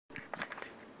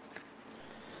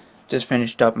just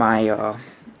finished up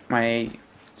my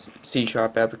C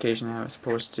Sharp application I was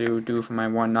supposed to do for my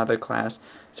one other class.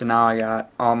 So now I got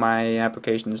all my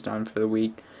applications done for the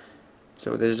week.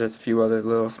 So there's just a few other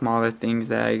little smaller things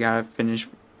that I gotta finish,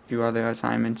 a few other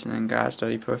assignments, and then gotta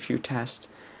study for a few tests.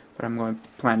 But I'm going to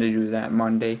plan to do that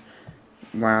Monday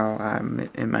while I'm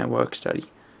in my work study.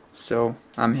 So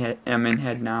I'm in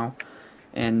head now,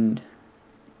 and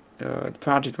the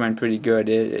project went pretty good.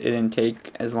 It didn't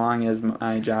take as long as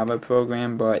my Java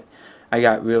program, but I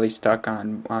got really stuck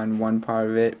on one part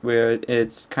of it where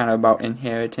it's kind of about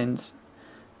inheritance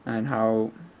and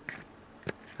how,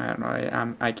 I don't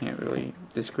know, I can't really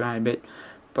describe it,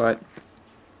 but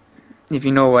if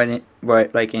you know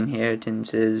what like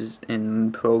inheritance is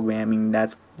in programming,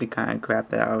 that's the kind of crap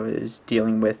that I was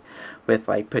dealing with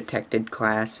like protected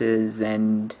classes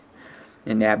and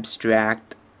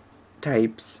abstract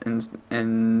types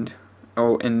and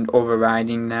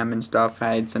overriding them and stuff.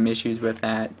 I had some issues with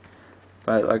that,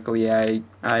 but luckily I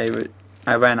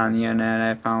went on the internet.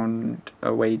 I found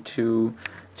a way to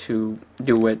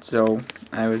do it, so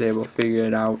I was able to figure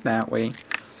it out that way.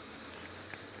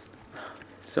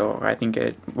 So I think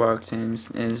it works and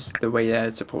is the way that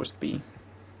it's supposed to be.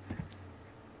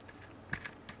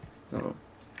 So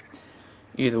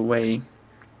either way,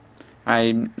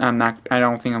 I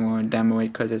don't think I'm going to demo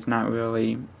it because it's not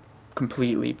really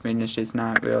completely finished. It's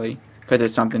not really, because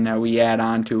it's something that we add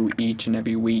on to each and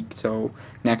every week. So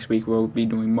next week we'll be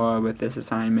doing more with this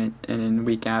assignment, and then the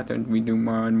week after we do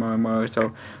more and more and more.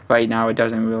 So right now it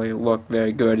doesn't really look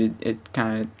very good. It's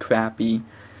kind of crappy.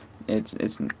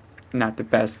 It's not the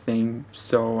best thing.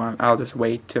 So I'll just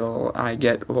wait till I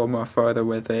get a little more further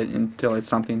with it until it's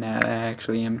something that I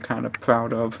actually am kind of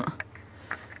proud of.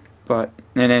 But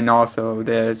and then also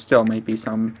there still might be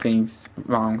some things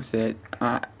wrong with it.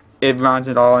 It runs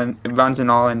it all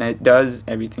and it does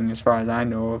everything as far as I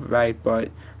know of right.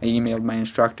 But I emailed my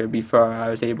instructor before I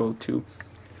was able to.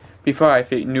 Before I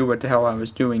knew what the hell I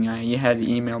was doing, I had to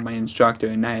email my instructor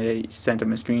and I sent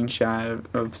him a screenshot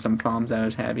of some problems I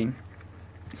was having.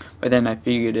 But then I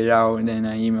figured it out, and then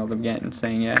I emailed him again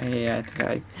saying, yeah, hey, I think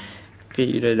I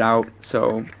figured it out.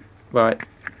 So, but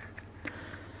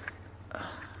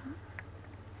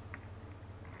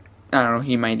I don't know,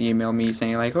 he might email me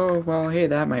saying like, oh, well, hey,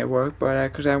 that might work, but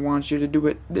because I want you to do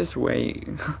it this way.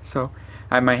 So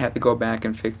I might have to go back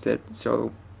and fix it.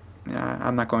 So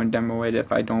I'm not going to demo it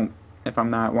if I'm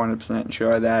not 100%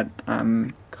 sure that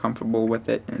I'm comfortable with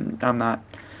it, and I'm not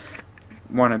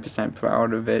 100%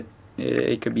 proud of it.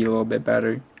 It could be a little bit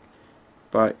better,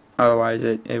 but otherwise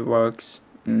it works.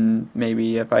 And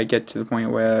maybe if I get to the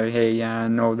point where, hey, yeah, I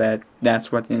know that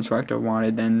that's what the instructor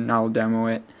wanted, then I'll demo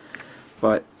it.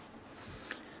 But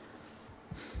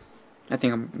I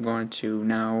think I'm going to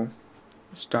now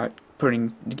start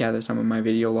putting together some of my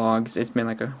video logs. It's been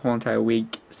like a whole entire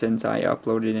week since I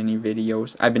uploaded any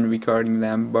videos. I've been recording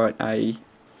them, but I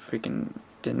freaking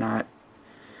did not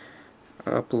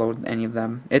upload any of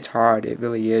them. It's hard, it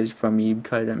really is for me,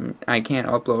 because I can't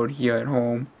upload here at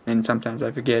home, and sometimes I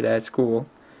forget at school.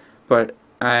 But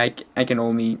I can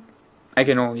only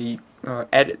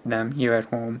edit them here at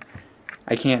home.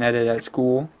 I can't edit at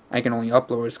school. I can only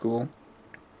upload at school.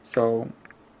 So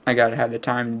I gotta have the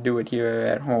time to do it here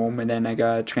at home, and then I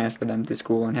gotta transfer them to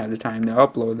school and have the time to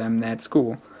upload them at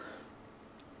school.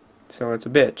 So it's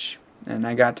a bitch. And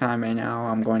I got time right now.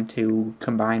 I'm going to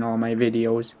combine all my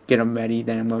videos, get them ready,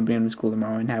 then I'm going to bring them to school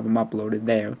tomorrow and have them uploaded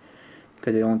there.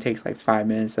 Because it only takes like 5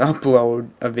 minutes to upload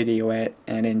a video at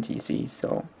NTC.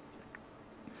 So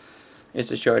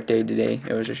it's a short day today.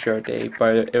 It was a short day,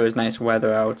 but it was nice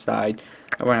weather outside.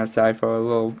 I went outside for a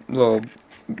little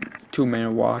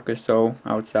 2-minute walk or so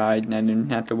outside, and I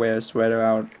didn't have to wear a sweater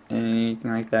out and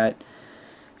anything like that.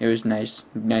 It was nice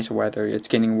weather. It's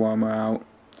getting warmer out,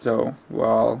 so we're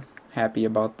all happy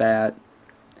about that.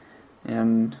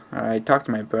 And I talked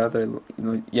to my brother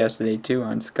yesterday too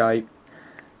on Skype.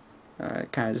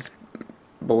 Kind of just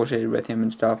bullshitted with him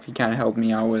and stuff. He kind of helped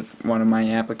me out with one of my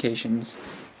applications.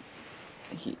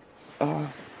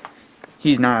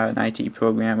 He's not an IT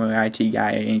programmer, IT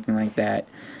guy, or anything like that,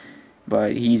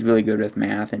 but he's really good with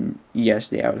math. And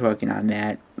yesterday I was working on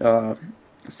that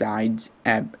sides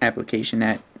application,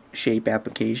 that shape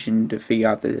application, to figure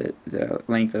out the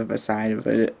length of a side of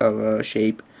a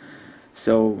shape.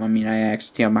 So I mean, I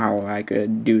asked him how I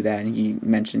could do that, and he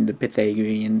mentioned the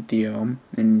Pythagorean theorem,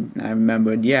 and I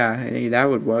remembered, yeah, hey, that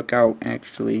would work out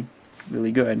actually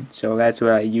really good. So that's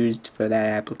what I used for that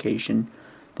application,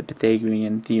 the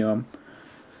Pythagorean theorem.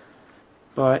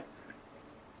 But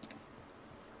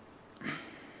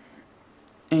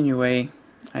anyway,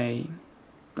 I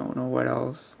don't know what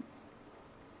else.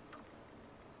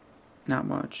 not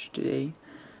much today.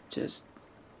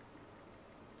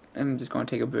 I'm just gonna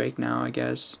take a break now, I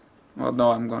guess. Well,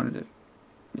 no, I'm going to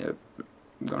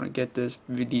get these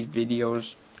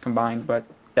videos combined, but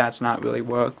that's not really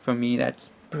work for me. That's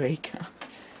break.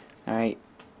 All right.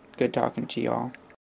 Good talking to y'all.